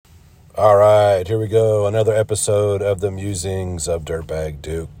All right, here we go. Another episode of the Musings of Dirtbag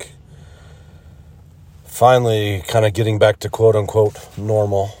Duke. Finally, kind of getting back to quote-unquote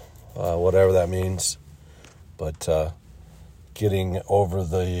normal, whatever that means. But getting over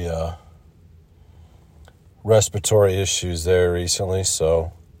the respiratory issues there recently,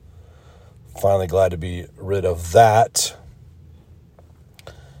 so finally glad to be rid of that.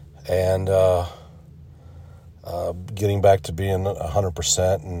 And getting back to being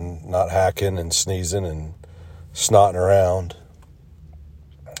 100% and not hacking and sneezing and snotting around.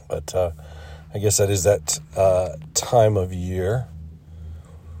 But I guess that is that time of year.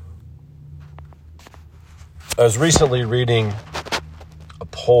 I was recently reading a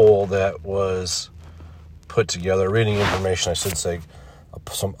poll that was put together, reading information, I should say, a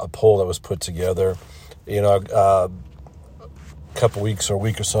poll that was put together. A couple weeks or a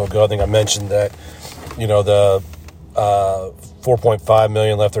week or so ago, I think I mentioned that, the 4.5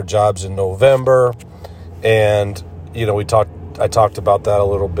 million left their jobs in November, and I talked about that a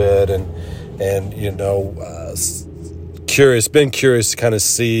little bit, and been curious to kind of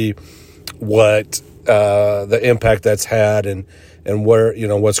see what the impact that's had and where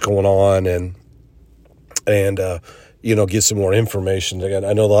what's going on and get some more information. Again,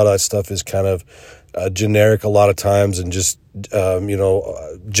 I know a lot of that stuff is kind of generic a lot of times and just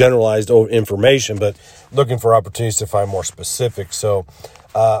generalized information, but looking for opportunities to find more specific. So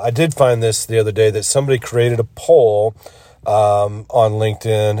I did find this the other day that somebody created a poll on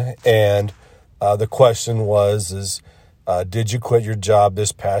LinkedIn, and the question was, did you quit your job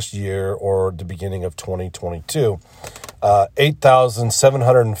this past year or the beginning of 2022?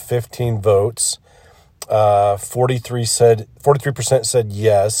 8,715 votes. 43% said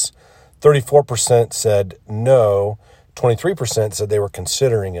yes. 34% said no. 23% said they were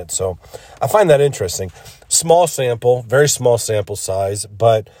considering it. So I find that interesting. Small sample, very small sample size,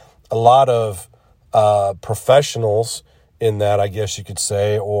 but a lot of professionals in that, I guess you could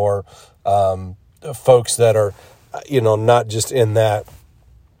say, or folks that are, not just in that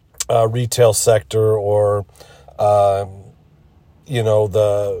retail sector or, the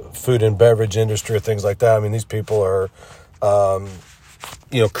food and beverage industry or things like that. I mean, these people are,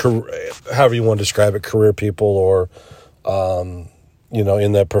 however you want to describe it, career people or, in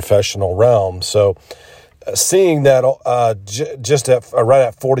the professional realm. So seeing that just right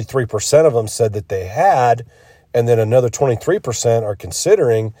at 43% of them said that they had, and then another 23% are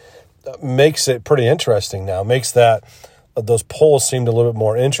considering, makes it pretty interesting now. Makes that those polls seemed a little bit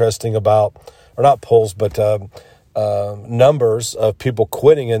more interesting about, or not polls, but numbers of people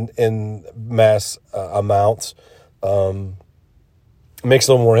quitting in mass amounts. Makes it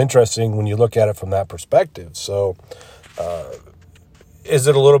a little more interesting when you look at it from that perspective. So is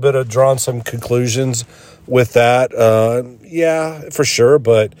it a little bit of drawing some conclusions with that? Yeah, for sure.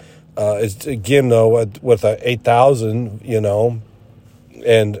 But it's, again, though, with 8,000,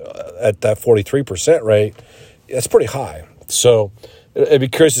 and at that 43% rate, it's pretty high. So I'd be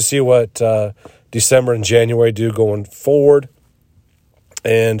curious to see what December and January do going forward,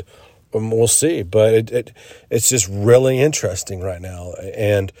 and we'll see. But it's just really interesting right now,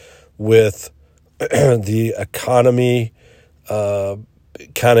 and with the economy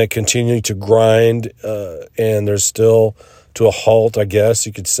kind of continuing to grind, and there's still to a halt, I guess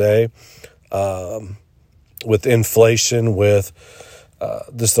you could say, with inflation, with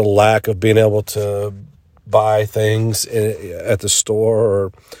just the lack of being able to buy things at the store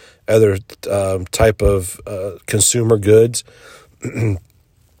or other type of consumer goods.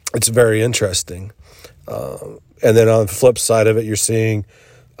 It's very interesting. And then on the flip side of it, you're seeing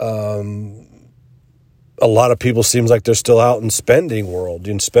a lot of people, seems like they're still out in spending world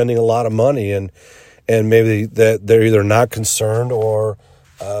and spending a lot of money, and maybe that they're either not concerned or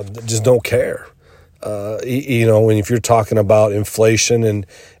just don't care. If you're talking about inflation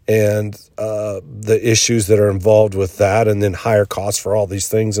and the issues that are involved with that, and then higher costs for all these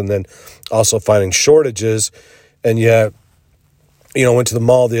things, and then also finding shortages, and yet, went to the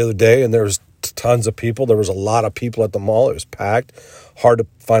mall the other day and there was tons of people. There was a lot of people at the mall. It was packed. Hard to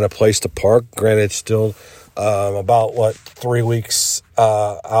find a place to park. Granted, it's still about 3 weeks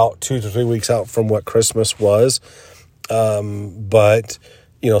out, 2 to 3 weeks out from what Christmas was. But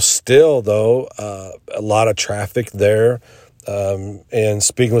still though, a lot of traffic there. And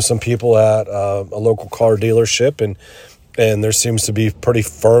speaking with some people at a local car dealership, and there seems to be pretty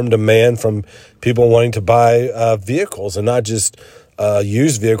firm demand from people wanting to buy vehicles, and not just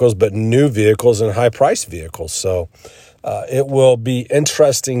used vehicles, but new vehicles and high-priced vehicles. So it will be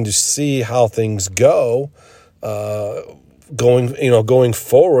interesting to see how things go going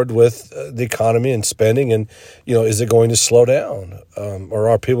forward with the economy and spending, and is it going to slow down, or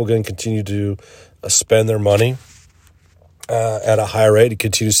are people going to continue to spend their money at a high rate and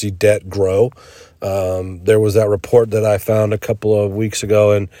continue to see debt grow? There was that report that I found a couple of weeks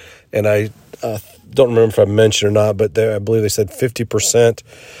ago, and I don't remember if I mentioned or not, but I believe they said 50%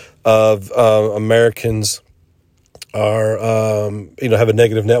 of Americans are have a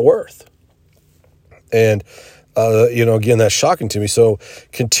negative net worth, and again, that's shocking to me. So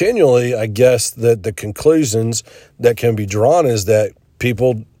continually, I guess that the conclusions that can be drawn is that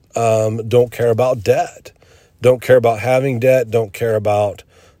people don't care about debt, don't care about having debt, don't care about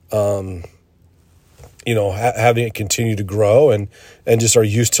having it continue to grow, and just are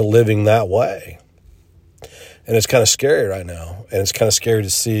used to living that way. And it's kind of scary right now, and it's kind of scary to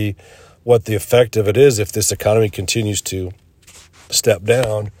see what the effect of it is if this economy continues to step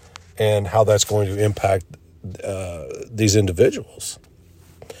down, and how that's going to impact these individuals.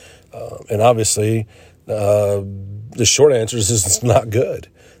 And obviously, the short answer is it's not good.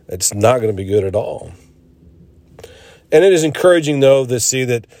 It's not going to be good at all. And it is encouraging, though, to see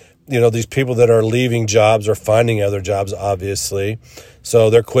that, these people that are leaving jobs are finding other jobs, obviously. So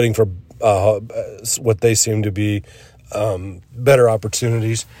they're quitting for what they seem to be better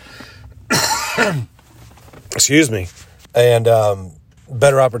opportunities. Excuse me. And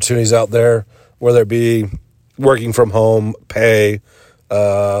better opportunities out there, whether it be working from home, pay,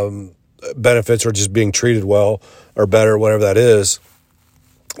 benefits, or just being treated well or better, whatever that is.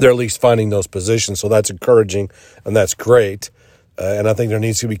 They're at least finding those positions. So that's encouraging, and that's great. And I think there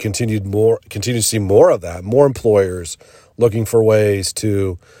needs to be continue to see more of that, more employers looking for ways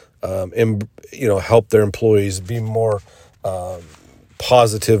to, help their employees be more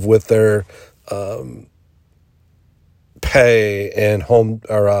positive with their pay and home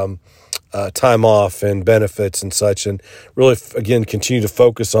or time off and benefits and such, and really, again, continue to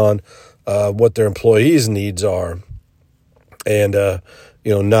focus on what their employees' needs are, and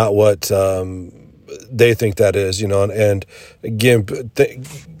not what they think that is, and again,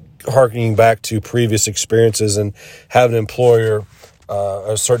 harkening back to previous experiences and having an employer,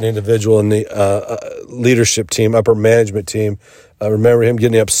 a certain individual in the leadership team, upper management team, I remember him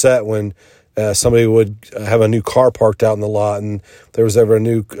getting upset when somebody would have a new car parked out in the lot, and there was ever a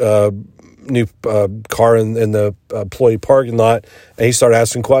new car in the employee parking lot, and he started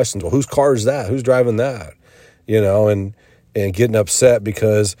asking questions. Well, whose car is that? Who's driving that? And getting upset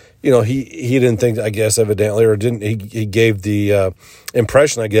because he didn't think, I guess, evidently, or didn't he gave the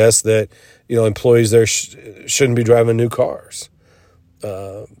impression, I guess, that employees there shouldn't be driving new cars.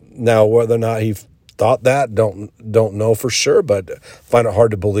 Now, whether or not he thought that, don't know for sure, but find it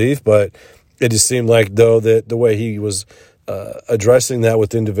hard to believe. But it just seemed like, though, that the way he was addressing that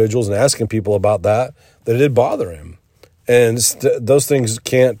with individuals and asking people about that it did bother him. And those things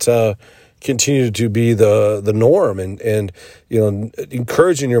can't continue to be the norm, and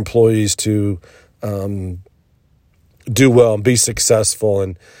encouraging your employees to do well and be successful,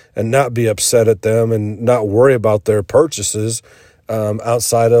 and not be upset at them, and not worry about their purchases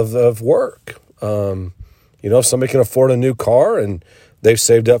outside of work. If somebody can afford a new car and they've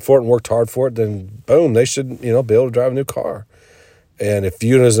saved up for it and worked hard for it, then boom, they should be able to drive a new car. And if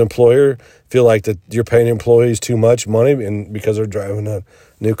you as an employer feel like that you're paying employees too much money and because they're driving a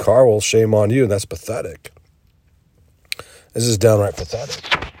new car, well, shame on you, and that's pathetic. This is downright pathetic.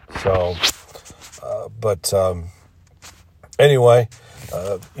 So, anyway,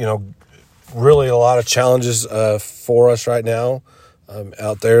 really a lot of challenges for us right now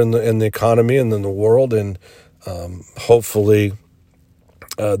out there in the economy and in the world, and hopefully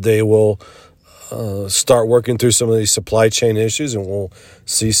they will start working through some of these supply chain issues, and we'll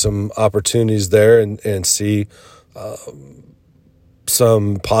see some opportunities there, and see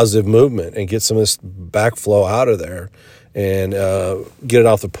some positive movement, and get some of this backflow out of there, and get it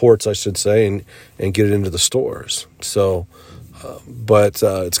off the ports, I should say, and get it into the stores. So, but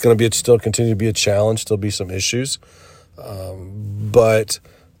it's going to still continue to be a challenge, still be some issues. But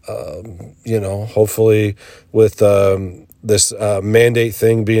hopefully with this mandate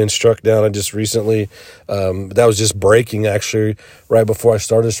thing being struck down, I just recently, that was just breaking actually right before I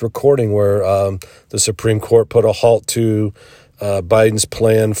started this recording, where the Supreme Court put a halt to Biden's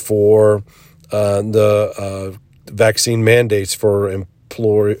plan for the vaccine mandates for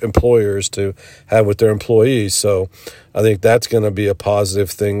employers to have with their employees. So I think that's going to be a positive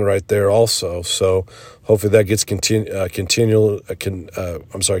thing right there also. So hopefully that gets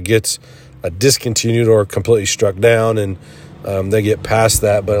gets discontinued or completely struck down, and they get past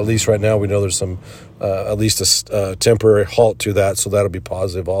that. But at least right now we know there's some at least a temporary halt to that, so that'll be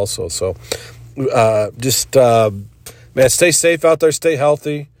positive also. So just man, stay safe out there. Stay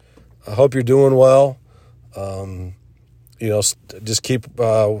healthy. I hope you're doing well. Just keep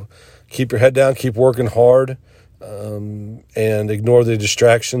your head down. Keep working hard, and ignore the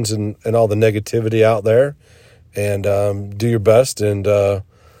distractions and all the negativity out there. And do your best, and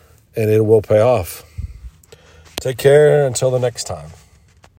it will pay off. Take care until the next time.